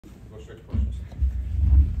go straight to questions.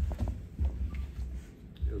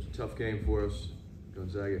 It was a tough game for us.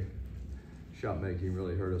 Gonzaga shot making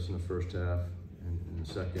really hurt us in the first half and in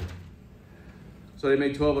the second. So they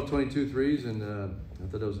made 12 of 22 threes, and I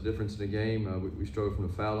thought that was a difference in the game. We struggled from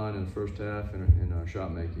the foul line in the first half and our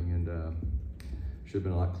shot making, and should have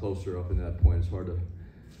been a lot closer up in that point. It's hard to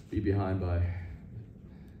be behind by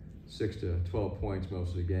 6 to 12 points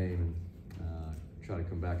most of the game and try to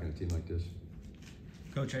come back in a team like this.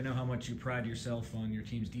 Coach, I know how much you pride yourself on your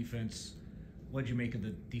team's defense. What did you make of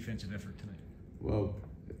the defensive effort tonight? Well,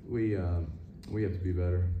 we have to be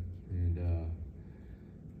better, and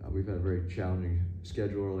we've had a very challenging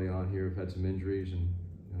schedule early on here. We've had some injuries,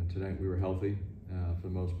 and tonight we were healthy for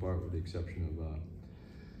the most part, with the exception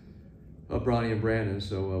of Bronny and Brandon.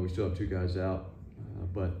 So we still have 2 guys out,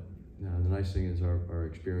 but the nice thing is our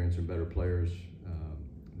experience and better players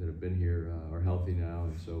that have been here are healthy now,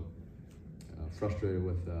 and so frustrated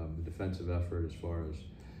with the defensive effort as far as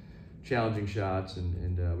challenging shots,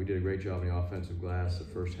 and we did a great job in the offensive glass the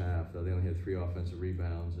first half. They only had 3 offensive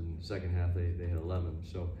rebounds, and the second half they had 11.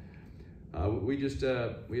 So we have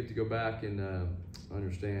to go back and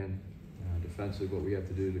understand defensively what we have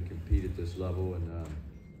to do to compete at this level, and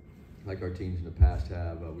like our teams in the past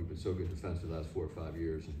have, we've been so good defensively the last 4 or 5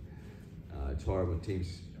 years, and it's hard when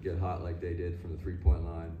teams get hot like they did from the 3-point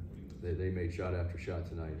line. They made shot after shot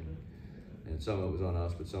tonight, and some of it was on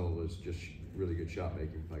us, but some of it was just really good shot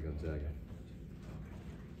making by Gonzaga.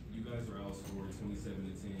 You guys were outscored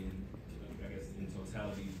 27-10, I guess in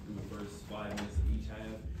totality through the first 5 minutes of each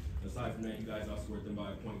half. Aside from that, you guys outscored them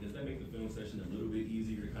by a point. Does that make the film session a little bit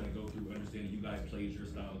easier to kind of go through understanding you guys played your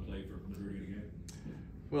style of play for the majority of the game?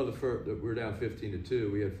 Well, we were down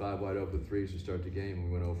 15-2. We had 5 wide open threes to start the game, and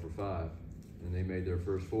we went 0 for 5. And they made their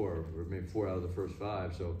first 4, or maybe 4 out of the first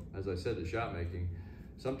 5. So, as I said, the shot making,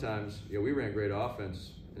 sometimes, we ran great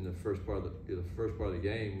offense in the first part of the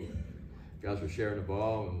game. Guys were sharing the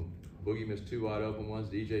ball, and Boogie missed 2 wide open ones,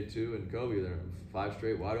 DJ 2, and Kobe there 5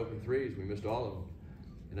 straight wide open threes. We missed all of them,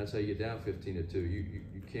 and that's how you get down 15-2.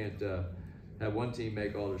 You can't have one team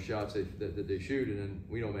make all the shots that they shoot, and then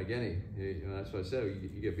we don't make any. That's what I said.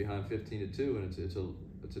 You get behind 15-2, and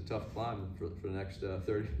it's a tough climb for the next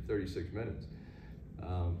 36 minutes.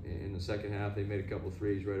 In the second half, they made a couple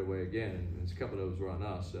threes right away again, and a couple of those were on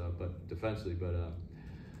us, but defensively. But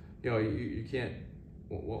you can't.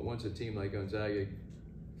 Once a team like Gonzaga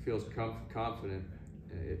feels confident,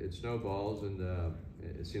 it snowballs, and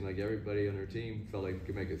it seemed like everybody on their team felt like they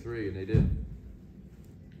could make a 3, and they did.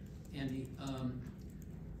 Andy,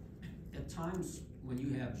 at times when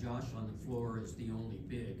you have Josh on the floor as the only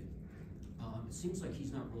big, it seems like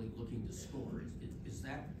he's not really looking to score. Is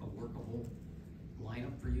that a workable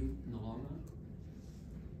lineup for you in the long run?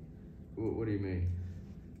 What do you mean?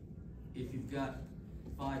 If you've got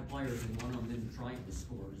 5 players and one of them trying to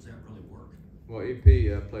score, does that really work? Well,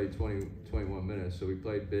 AP played 21 minutes, so we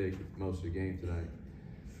played big most of the game tonight.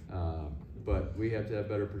 But we have to have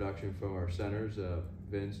better production from our centers,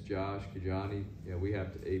 Vince, Josh, Kijani. We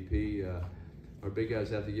have to AP. Our big guys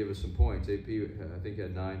have to give us some points. AP, I think,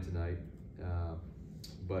 had 9 tonight.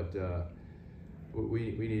 But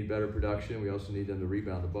we need better production. We also need them to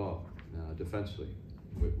rebound the ball defensively,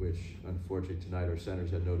 which unfortunately tonight our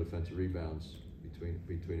centers had no defensive rebounds between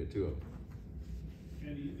the 2 of them.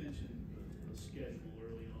 Andy, you mentioned the schedule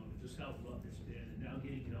early on, just how rough it's been, and now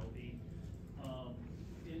getting healthy.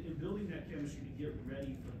 In building that chemistry to get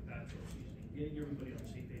ready for the Pac-12 season, getting everybody on the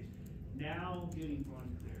same page, now getting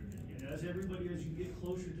unclear, and as you get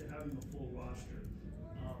closer to having a full roster,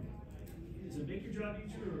 does it make your job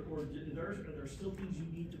easier, or are there still things you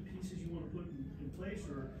need, pieces you want to put in place,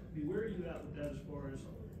 or where are you at with that as far as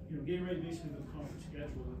getting ready basically with the conference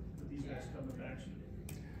schedule with these guys coming back soon?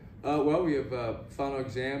 Well, we have final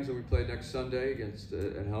exams that we play next Sunday against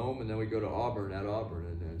at home, and then we go to Auburn at Auburn,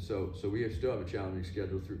 and so we still have a challenging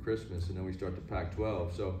schedule through Christmas, and then we start the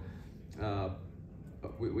Pac-12. So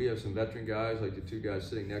we have some veteran guys, like the 2 guys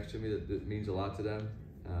sitting next to me, that means a lot to them.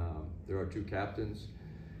 There are 2 captains,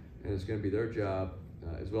 and it's going to be their job,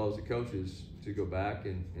 as well as the coaches, to go back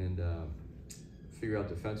and figure out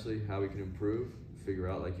defensively how we can improve, figure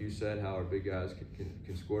out, like you said, how our big guys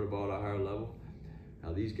can score the ball at a higher level,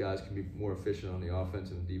 how these guys can be more efficient on the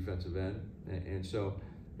offensive and defensive end. And so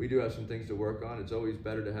we do have some things to work on. It's always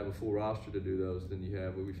better to have a full roster to do those than you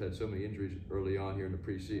have. We've had so many injuries early on here in the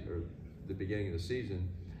preseason, or the beginning of the season,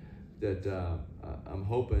 that I'm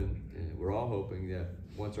hoping, and we're all hoping, that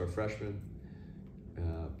once our freshmen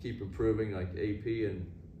keep improving, like AP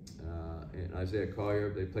and Isaiah Collier,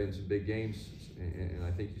 they played in some big games, and I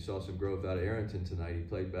think you saw some growth out of Arrington tonight. He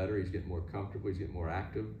played better. He's getting more comfortable. He's getting more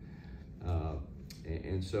active.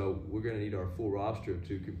 and so we're going to need our full roster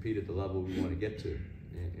to compete at the level we want to get to.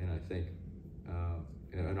 And I think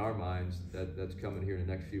in our minds that's coming here in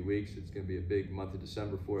the next few weeks. It's going to be a big month of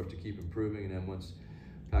December for us to keep improving, and then once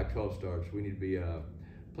Pac-12 starts, we need to be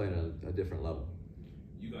playing a different level.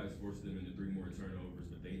 You guys forced them into 3 more turnovers,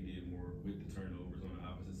 but they did more with the turnovers on the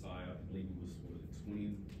opposite side. I believe it was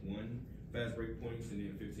 21 fast break points and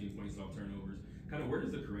then 15 points off turnovers. Kind of where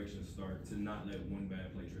does the correction start to not let one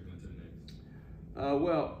bad play trickle into the next?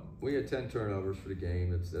 Well, we had 10 turnovers for the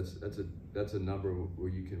game. That's a number where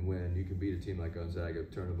you can win. You can beat a team like Gonzaga,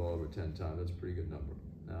 turn the ball over 10 times. That's a pretty good number.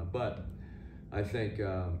 But I think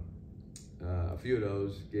a few of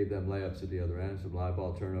those gave them layups at the other end, some live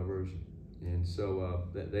ball turnovers, and so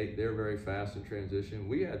they're very fast in transition.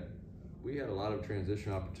 We had a lot of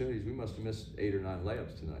transition opportunities. We must have missed 8 or 9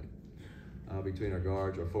 layups tonight between our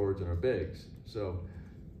guards, our forwards, and our bigs. So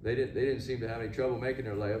they didn't seem to have any trouble making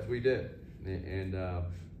their layups. We did, and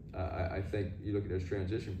I think you look at those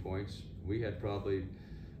transition points. We had probably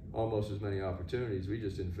almost as many opportunities. We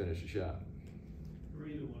just didn't finish a shot. For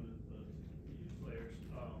either one of these players,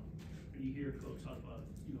 when you hear Coach talk about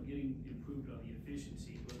getting improved on the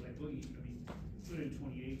efficiency, but like Boogie, I mean, put in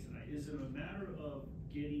 28 tonight. Is it a matter of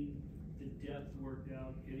getting the depth worked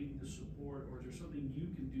out, getting the support, or is there something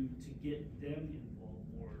you can do to get them involved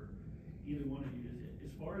more? Either one of you,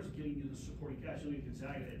 as far as getting to the supporting cast, you know,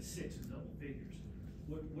 Gonzaga had 6 in double figures.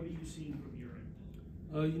 What are you seeing from your end?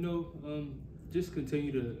 Just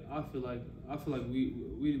continue to. I feel like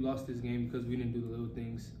we lost this game because we didn't do the little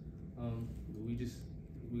things.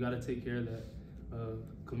 We got to take care of that.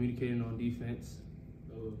 Communicating on defense.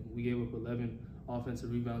 We gave up 11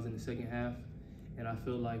 offensive rebounds in the second half, and I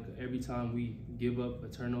feel like every time we give up a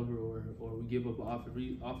turnover or we give up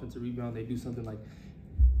an offensive rebound, they do something like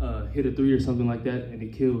hit a 3 or something like that, and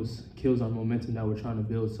it kills our momentum that we're trying to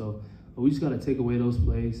build. So we just got to take away those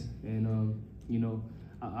plays, and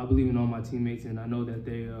I believe in all my teammates, and I know that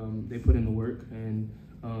they put in the work, and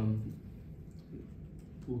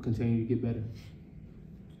we'll continue to get better.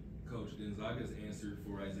 Coach, Gonzaga's answer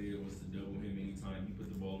for Isaiah was to double him anytime he put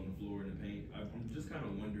the ball on the floor in the paint. I'm just kind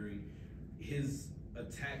of wondering, his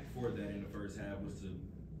attack for that in the first half was to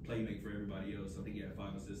play make for everybody else. I think he had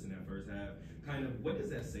 5 assists in that first half. Kind of, what does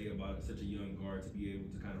that say about such a young guard to be able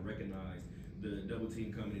to kind of recognize the double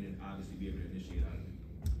team coming in and obviously be able to initiate out of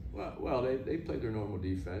it? Well, they played their normal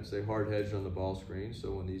defense. They hard hedged on the ball screen.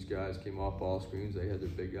 So when these guys came off ball screens, they had their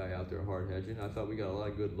big guy out there hard hedging. I thought we got a lot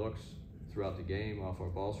of good looks throughout the game off our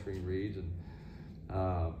ball screen reads. And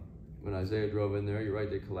when Isaiah drove in there, you're right,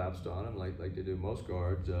 they collapsed on him like they do most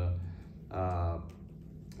guards. I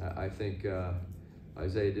think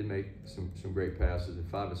Isaiah did make some great passes and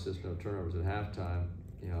 5 assists, no turnovers at halftime.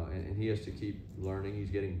 And he has to keep learning.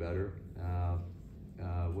 He's getting better.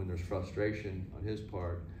 When there's frustration on his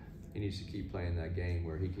part, he needs to keep playing that game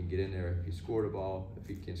where he can get in there. If he scored a ball, if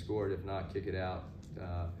he can score it, if not, kick it out.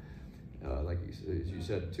 Like as you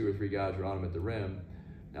said, 2 or 3 guys are on him at the rim.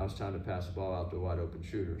 Now it's time to pass the ball out to a wide open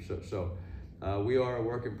shooter. So we are a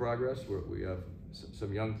work in progress. We have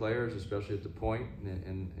some young players, especially at the point,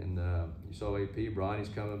 and you saw AP, Bronny's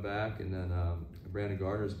coming back, and then Brandon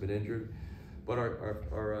Gardner's been injured. But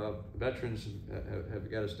our veterans have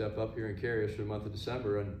got to step up here and carry us for the month of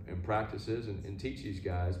December and practices and teach these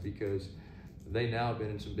guys, because they now have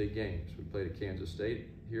been in some big games. We played at Kansas State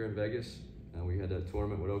here in Vegas, and we had a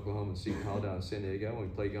tournament with Oklahoma and Seton Hall down in San Diego, and we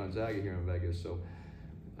played Gonzaga here in Vegas. So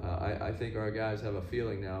I think our guys have a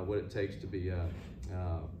feeling now what it takes to be a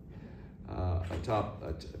top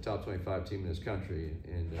 25 team in this country,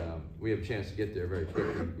 and we have a chance to get there very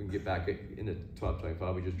quickly. We can get back in the top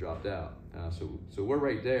 25. We just dropped out, so we're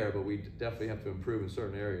right there, but we definitely have to improve in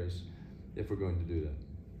certain areas if we're going to do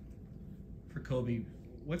that. For Kobe,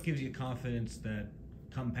 what gives you confidence that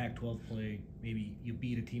come Pac-12 play, maybe you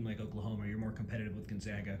beat a team like Oklahoma, you're more competitive with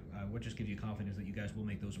Gonzaga? What just gives you confidence that you guys will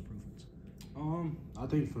make those improvements? I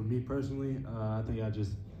think for me personally, I think I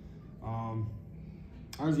just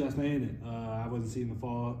got to stay in it. I wasn't seeing the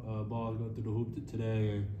balls go through the hoop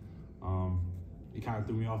today, and it kind of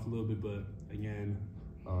threw me off a little bit. But again,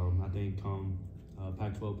 I think come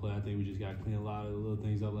Pac-12 play, I think we just got to clean a lot of the little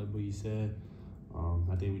things up, like Boogie said.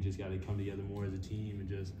 I think we just got to come together more as a team, and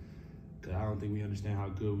just because I don't think we understand how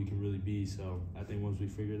good we can really be. So I think once we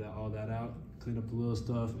figure all that out, clean up the little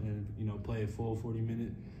stuff, and play a full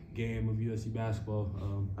 40-minute game of USC basketball,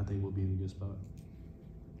 I think we'll be in a good spot.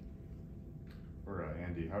 For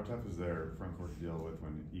Andy, how tough is their front court to deal with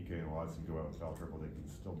when EK and Watson go out with foul triple? They can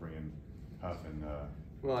still bring in Huff and.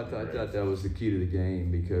 Well, I thought that was the key to the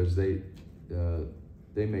game, because they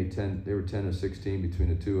made 10. They were 10 of 16 between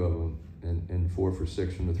the two of them, and 4 for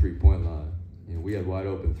 6 from the 3-point line. we had wide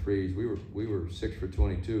open threes. We were 6 for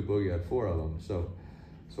 22. Boogie had 4 of them. So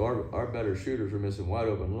our better shooters were missing wide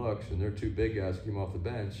open looks, and their 2 big guys who came off the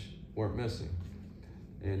bench weren't missing.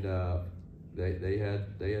 And they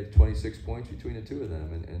had 26 points between the 2 of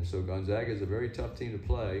them. And so Gonzaga is a very tough team to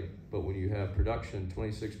play, but when you have production,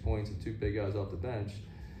 26 points and 2 big guys off the bench,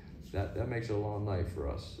 that makes it a long night for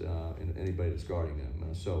us and anybody that's guarding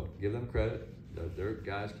them. So give them credit. Their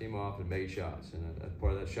guys came off and made shots, and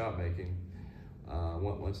part of that shot making,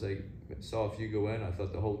 once they saw a few go in, I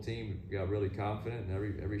thought the whole team got really confident,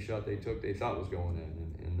 and every shot they took they thought was going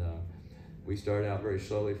in. And we started out very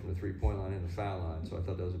slowly from the 3-point line and the foul line, so I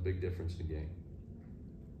thought that was a big difference in the game.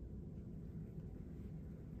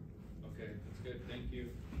 Okay, that's good. Thank you.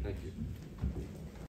 Thank you.